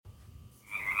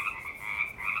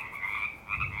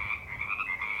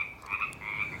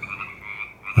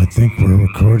I think we're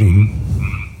recording.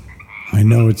 I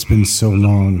know it's been so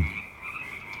long.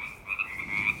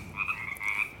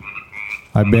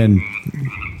 I've been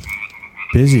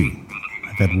busy.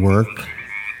 I've had work.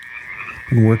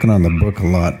 Been working on the book a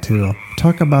lot too. I'll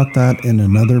talk about that in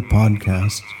another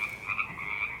podcast.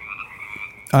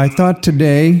 I thought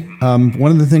today,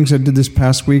 one of the things I did this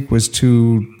past week was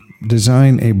to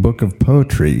design a book of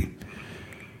poetry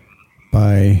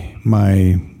by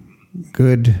my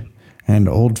good and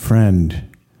old friend,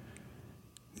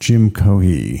 Jim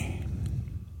Cohee.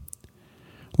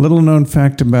 Little known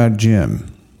fact about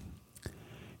Jim.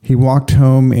 He walked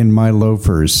home in my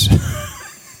loafers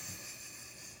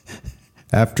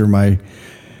after my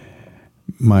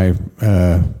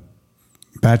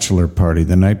bachelor party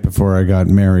the night before I got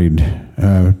married.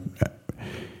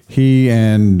 He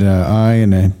and I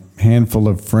and a handful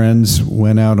of friends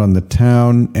went out on the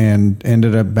town and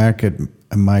ended up back at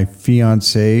my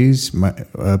fiance's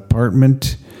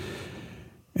apartment,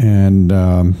 and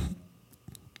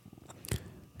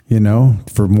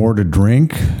for more to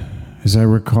drink, as I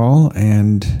recall.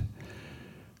 And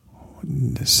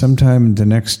sometime the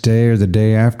next day or the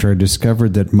day after, I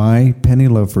discovered that my penny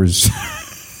loafers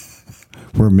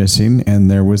were missing,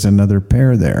 and there was another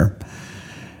pair there,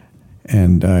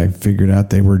 and I figured out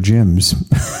they were Jim's.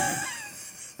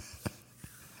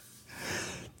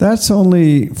 That's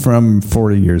only from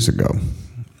 40 years ago.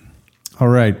 All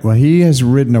right. Well, he has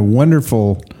written a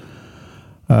wonderful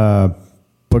book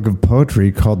of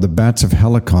poetry called The Bats of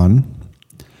Helicon.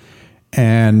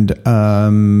 And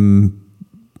I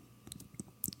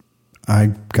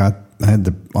had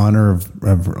the honor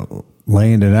of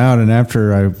laying it out. And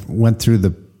after I went through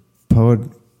the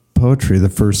poetry the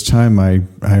first time, I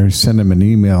sent him an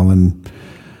email and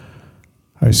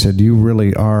I said, "You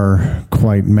really are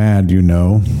quite mad, you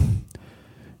know."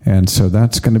 And so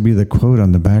that's going to be the quote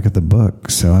on the back of the book.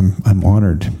 So I'm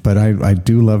honored. But I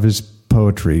do love his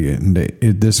poetry, and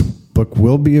this book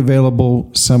will be available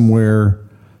somewhere,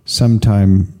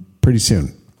 sometime pretty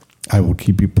soon. I will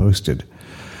keep you posted.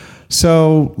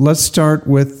 So let's start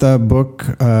with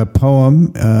a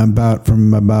poem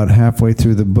from about halfway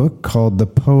through the book called "The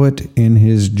Poet in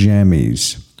His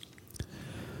Jammies."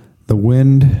 The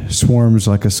wind swarms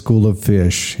like a school of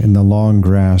fish in the long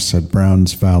grass at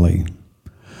Brown's Valley.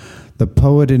 The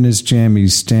poet in his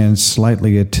jammies stands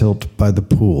slightly atilt by the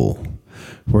pool,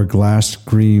 where glass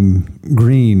green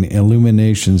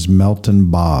illuminations melt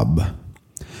and bob.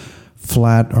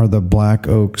 Flat are the black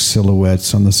oak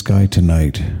silhouettes on the sky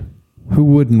tonight. Who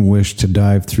wouldn't wish to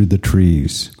dive through the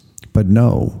trees? But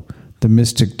no, the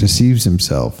mystic deceives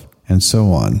himself, and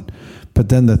so on. But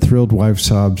then the thrilled wife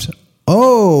sobs,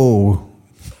 "Oh!"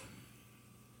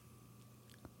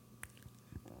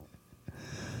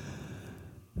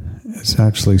 It's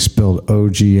actually spelled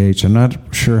O-G-H. I'm not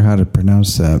sure how to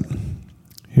pronounce that.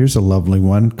 Here's a lovely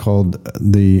one called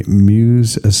 "The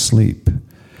Muse Asleep."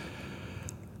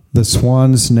 The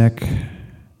swan's neck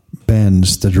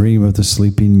bends, the dream of the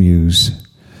sleeping muse.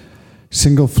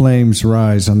 Single flames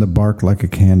rise on the bark like a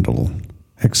candle,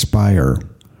 expire,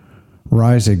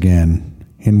 rise again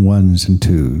in ones and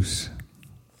twos.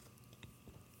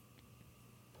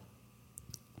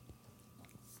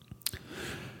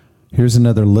 Here's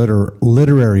another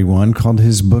literary one called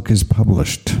 "His Book is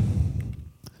Published."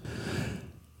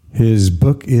 His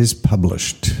book is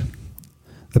published.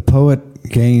 The poet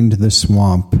gained the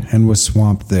swamp and was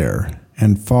swamped there,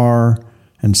 and far,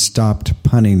 and stopped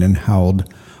punning and howled,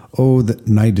 "Oh, the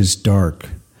night is dark."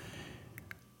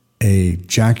 A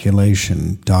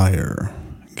ejaculation dire.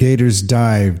 Gators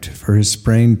dived for his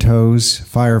sprained toes.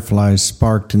 Fireflies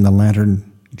sparked in the lantern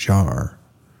jar.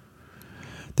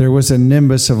 There was a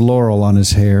nimbus of laurel on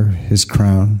his hair, his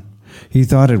crown. He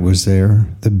thought it was there,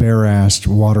 the bare-assed,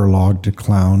 waterlogged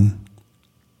clown,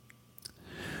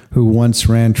 who once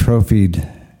ran trophied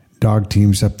dog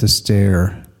teams up the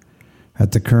stair,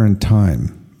 at the current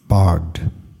time, bogged.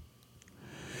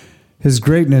 His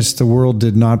greatness the world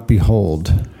did not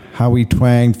behold, how he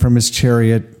twanged from his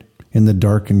chariot in the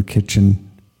darkened kitchen,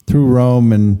 through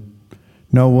Rome, and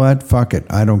know what? Fuck it,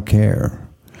 I don't care.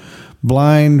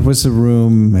 Blind was the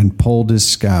room and pulled his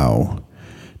scow,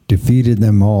 defeated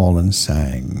them all and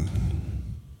sang.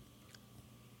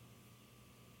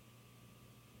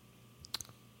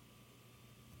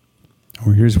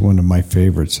 Oh, here's one of my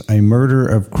favorites. A Murder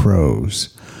of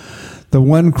Crows. The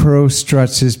one crow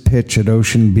struts his pitch at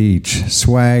Ocean Beach,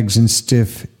 swags in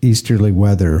stiff easterly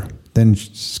weather, then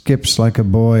skips like a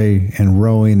boy and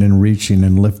rowing and reaching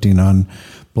and lifting on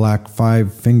black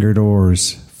five-fingered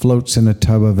oars, floats in a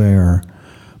tub of air,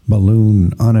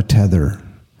 balloon on a tether,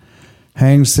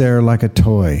 hangs there like a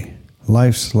toy,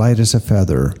 life's light as a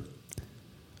feather.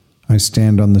 I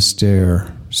stand on the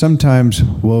stair. Sometimes,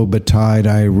 woe betide,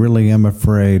 I really am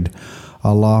afraid.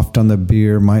 Aloft on the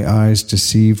bier, my eyes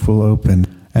deceived will open,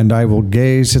 and I will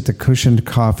gaze at the cushioned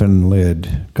coffin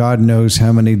lid. God knows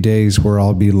how many days where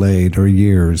I'll be laid, or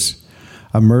years.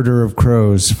 A murder of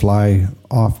crows fly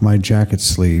off my jacket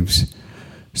sleeves.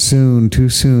 Soon, too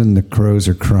soon, the crows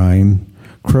are crying.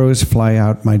 Crows fly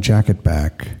out my jacket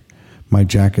back. My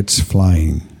jacket's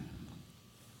flying.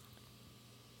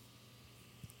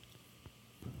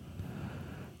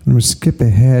 I'm going to skip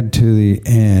ahead to the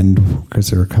end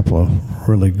because there are a couple of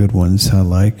really good ones I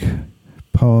like.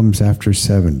 Poems after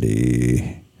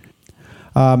 70.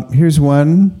 Here's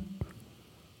one.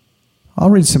 I'll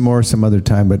read some more some other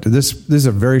time, but this is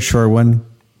a very short one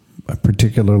I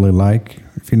particularly like.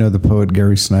 If you know the poet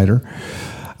Gary Snyder.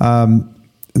 And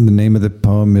the name of the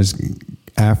poem is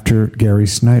After Gary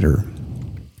Snyder.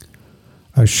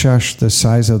 A shush the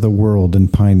size of the world in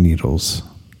pine needles.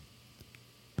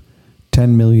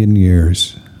 10 million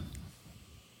years.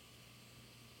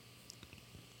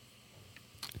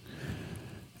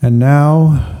 And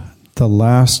now, the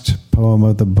last poem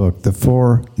of the book, The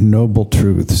Four Noble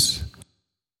Truths.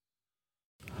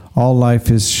 All life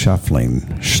is shuffling,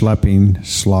 schlepping,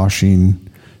 sloshing,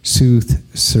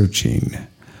 sooth-searching,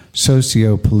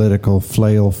 socio-political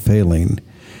flail failing,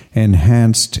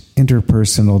 enhanced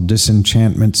interpersonal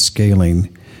disenchantment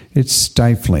scaling. It's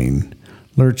stifling,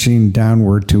 lurching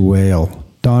downward to wail,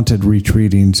 daunted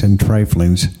retreatings and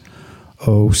triflings.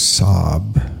 Oh,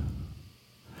 sob.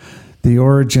 The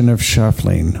origin of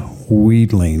shuffling,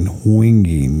 wheedling,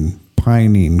 winging,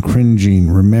 pining, cringing,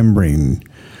 remembering,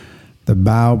 the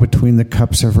bow between the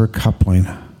cups of her coupling.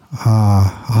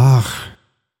 Ah.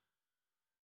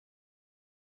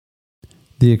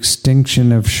 The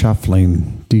extinction of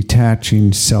shuffling,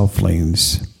 detaching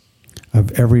selflings,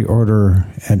 of every order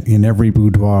and in every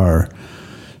boudoir,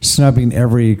 snubbing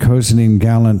every cozening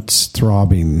gallant's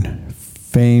throbbing,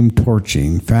 fame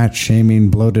torching, fat shaming,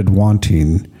 bloated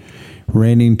wanting,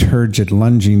 reigning turgid,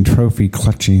 lunging, trophy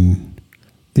clutching,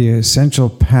 the essential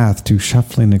path to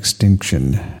shuffling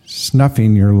extinction,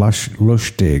 snuffing your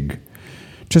lustig.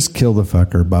 Just kill the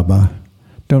fucker, Bubba.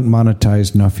 Don't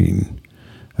monetize nothing.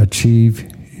 Achieve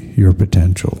your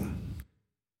potential.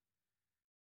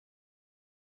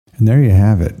 And there you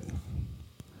have it.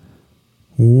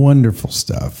 Wonderful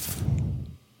stuff.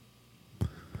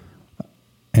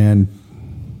 And,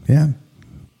 yeah,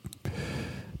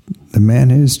 the man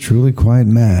is truly quite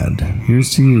mad.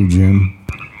 Here's to you, Jim.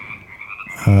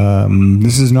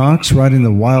 This is Knox riding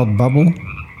the wild bubble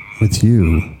with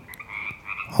you.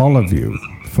 All of you.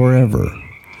 Forever.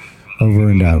 Over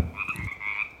and out.